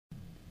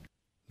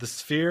The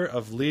sphere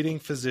of leading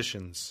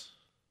physicians.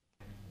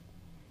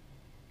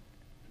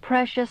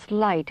 Precious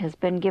light has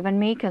been given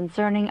me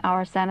concerning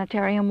our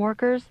sanitarium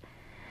workers.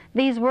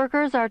 These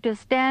workers are to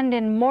stand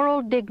in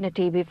moral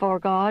dignity before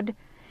God.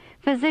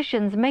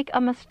 Physicians make a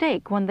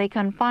mistake when they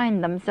confine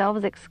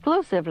themselves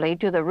exclusively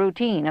to the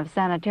routine of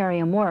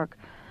sanitarium work,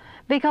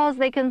 because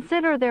they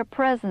consider their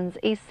presence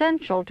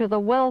essential to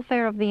the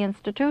welfare of the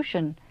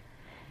institution.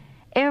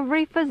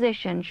 Every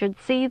physician should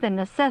see the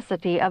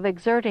necessity of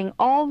exerting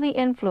all the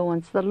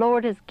influence the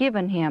Lord has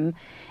given him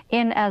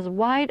in as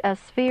wide a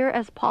sphere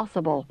as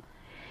possible.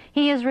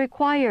 He is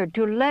required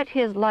to let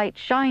his light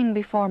shine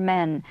before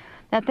men,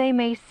 that they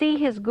may see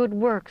his good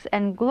works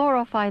and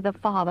glorify the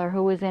Father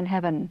who is in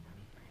heaven.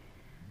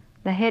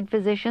 The head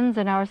physicians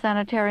in our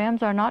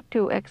sanitariums are not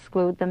to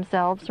exclude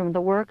themselves from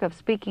the work of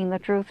speaking the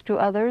truth to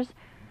others.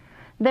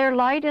 Their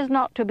light is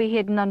not to be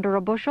hidden under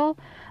a bushel,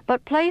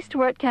 but placed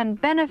where it can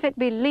benefit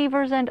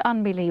believers and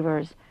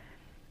unbelievers.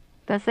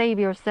 The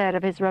Savior said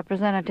of his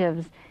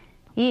representatives,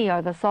 "Ye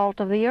are the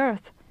salt of the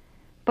earth.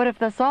 But if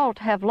the salt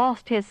have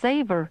lost his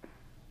savor,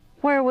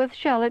 wherewith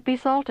shall it be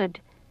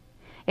salted?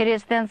 It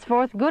is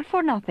thenceforth good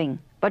for nothing,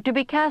 but to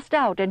be cast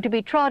out and to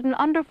be trodden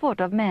under foot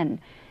of men.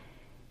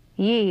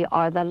 Ye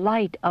are the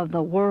light of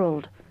the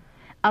world.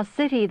 A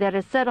city that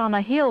is set on a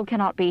hill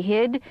cannot be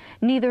hid,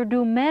 neither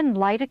do men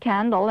light a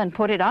candle and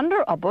put it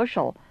under a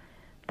bushel,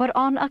 but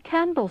on a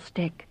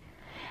candlestick,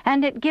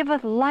 and it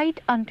giveth light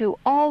unto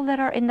all that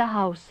are in the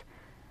house.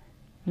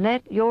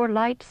 Let your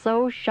light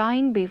so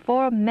shine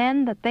before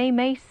men that they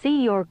may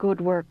see your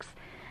good works,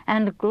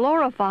 and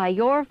glorify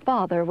your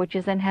Father which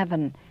is in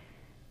heaven."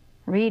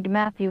 Read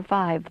Matthew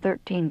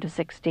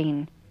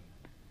 5:13-16.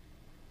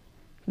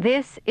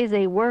 This is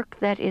a work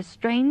that is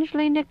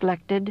strangely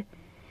neglected,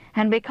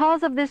 and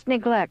because of this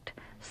neglect,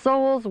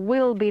 souls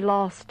will be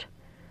lost.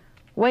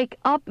 Wake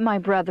up, my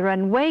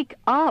brethren, wake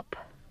up!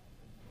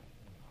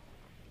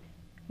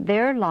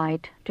 Their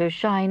light to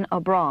shine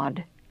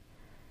abroad.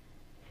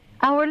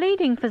 Our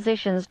leading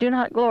physicians do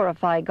not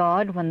glorify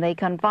God when they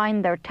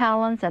confine their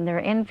talents and their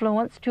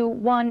influence to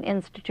one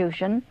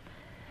institution.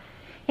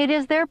 It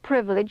is their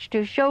privilege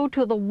to show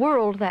to the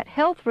world that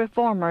health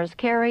reformers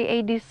carry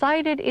a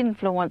decided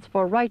influence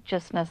for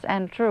righteousness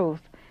and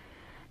truth.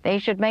 They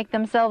should make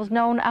themselves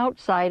known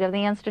outside of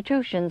the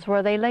institutions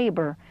where they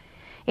labor.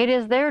 It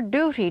is their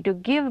duty to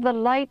give the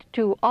light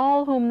to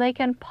all whom they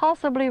can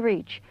possibly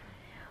reach.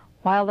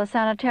 While the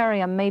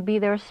sanitarium may be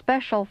their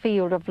special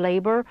field of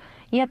labor,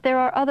 yet there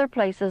are other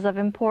places of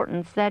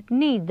importance that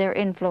need their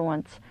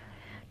influence.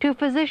 To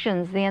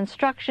physicians the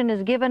instruction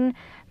is given,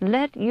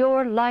 "Let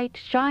your light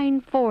shine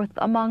forth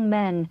among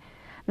men.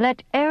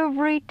 Let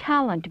every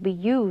talent be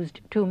used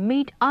to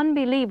meet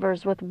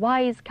unbelievers with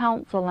wise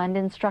counsel and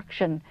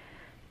instruction."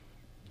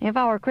 If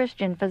our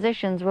Christian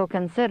physicians will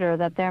consider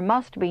that there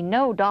must be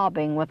no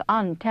daubing with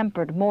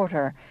untempered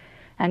mortar,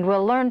 and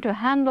will learn to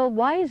handle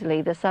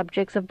wisely the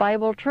subjects of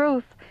Bible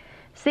truth,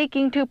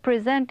 seeking to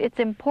present its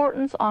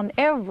importance on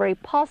every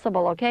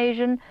possible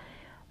occasion,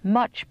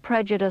 much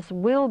prejudice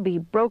will be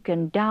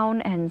broken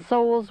down and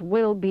souls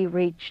will be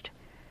reached.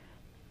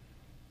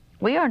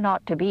 We are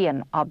not to be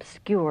an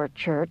obscure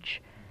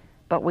church,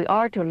 but we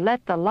are to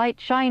let the light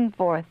shine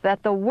forth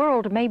that the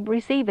world may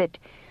receive it.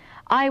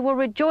 "I will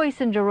rejoice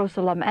in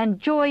Jerusalem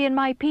and joy in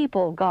my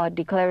people," God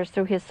declares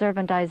through his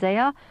servant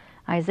Isaiah,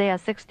 Isaiah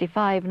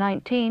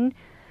 65:19.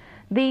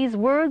 These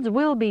words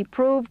will be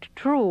proved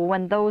true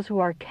when those who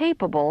are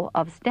capable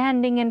of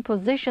standing in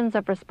positions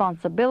of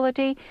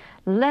responsibility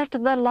let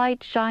the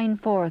light shine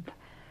forth.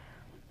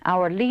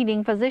 Our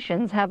leading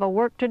physicians have a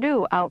work to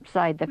do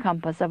outside the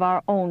compass of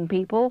our own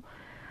people.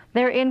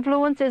 Their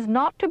influence is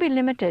not to be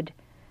limited.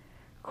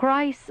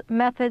 Christ's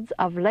methods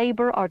of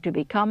labor are to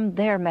become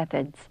their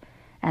methods,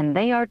 and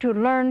they are to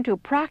learn to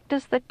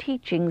practice the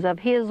teachings of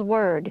his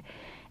word.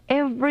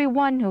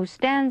 Everyone who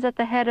stands at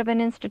the head of an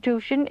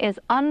institution is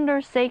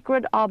under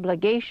sacred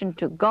obligation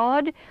to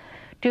God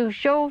to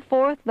show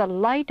forth the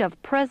light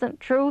of present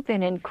truth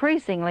in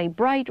increasingly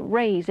bright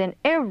rays in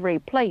every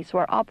place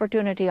where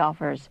opportunity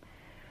offers.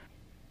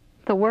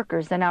 The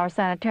workers in our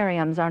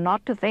sanitariums are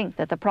not to think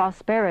that the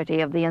prosperity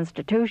of the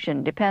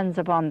institution depends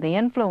upon the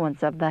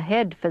influence of the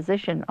head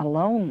physician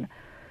alone.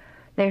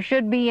 There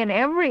should be in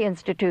every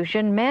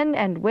institution men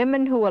and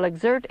women who will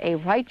exert a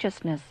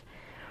righteousness,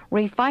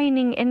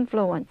 refining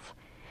influence,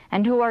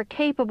 and who are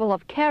capable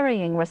of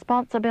carrying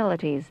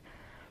responsibilities.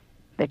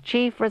 The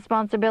chief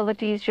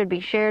responsibilities should be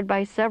shared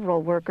by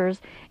several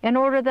workers in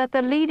order that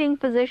the leading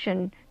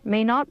physician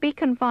may not be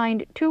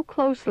confined too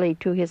closely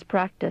to his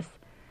practice.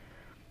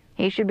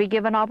 He should be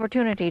given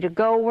opportunity to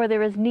go where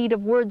there is need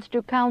of words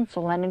to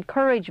counsel and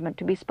encouragement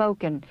to be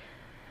spoken.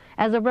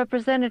 As a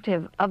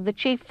representative of the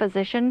chief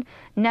physician,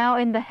 now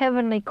in the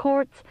heavenly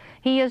courts,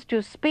 he is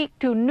to speak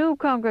to new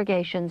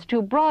congregations,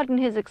 to broaden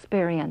his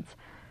experience.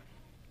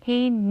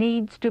 He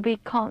needs to be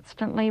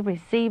constantly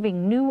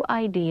receiving new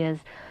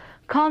ideas,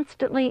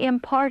 constantly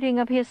imparting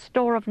of his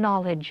store of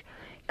knowledge,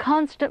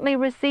 constantly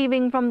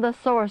receiving from the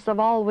source of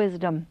all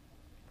wisdom.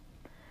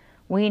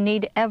 We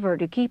need ever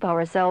to keep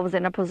ourselves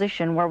in a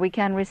position where we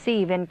can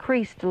receive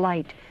increased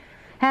light,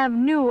 have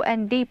new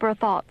and deeper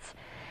thoughts,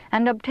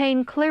 and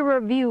obtain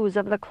clearer views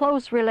of the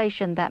close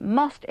relation that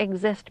must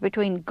exist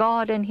between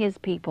God and His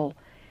people.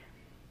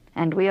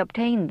 And we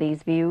obtain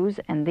these views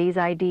and these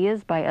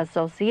ideas by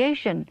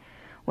association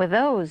with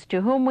those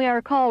to whom we are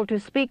called to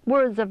speak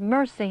words of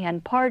mercy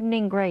and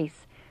pardoning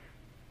grace.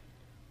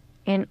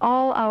 In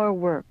all our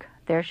work,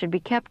 there should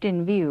be kept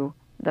in view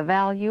the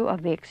value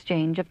of the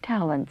exchange of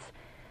talents.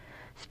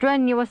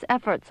 Strenuous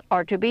efforts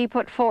are to be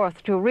put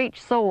forth to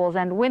reach souls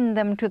and win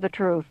them to the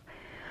truth.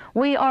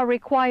 We are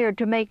required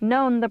to make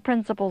known the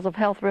principles of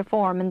health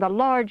reform in the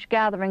large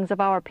gatherings of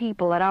our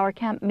people at our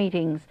camp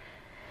meetings.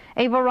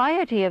 A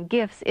variety of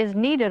gifts is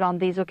needed on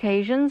these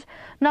occasions,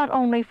 not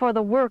only for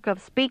the work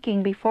of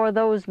speaking before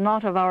those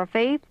not of our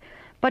faith,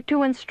 but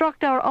to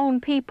instruct our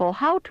own people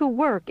how to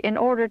work in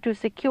order to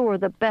secure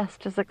the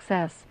best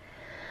success.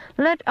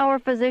 Let our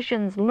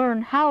physicians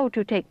learn how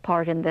to take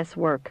part in this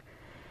work,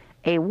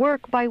 a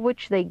work by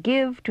which they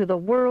give to the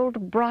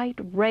world bright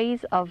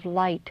rays of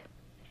light.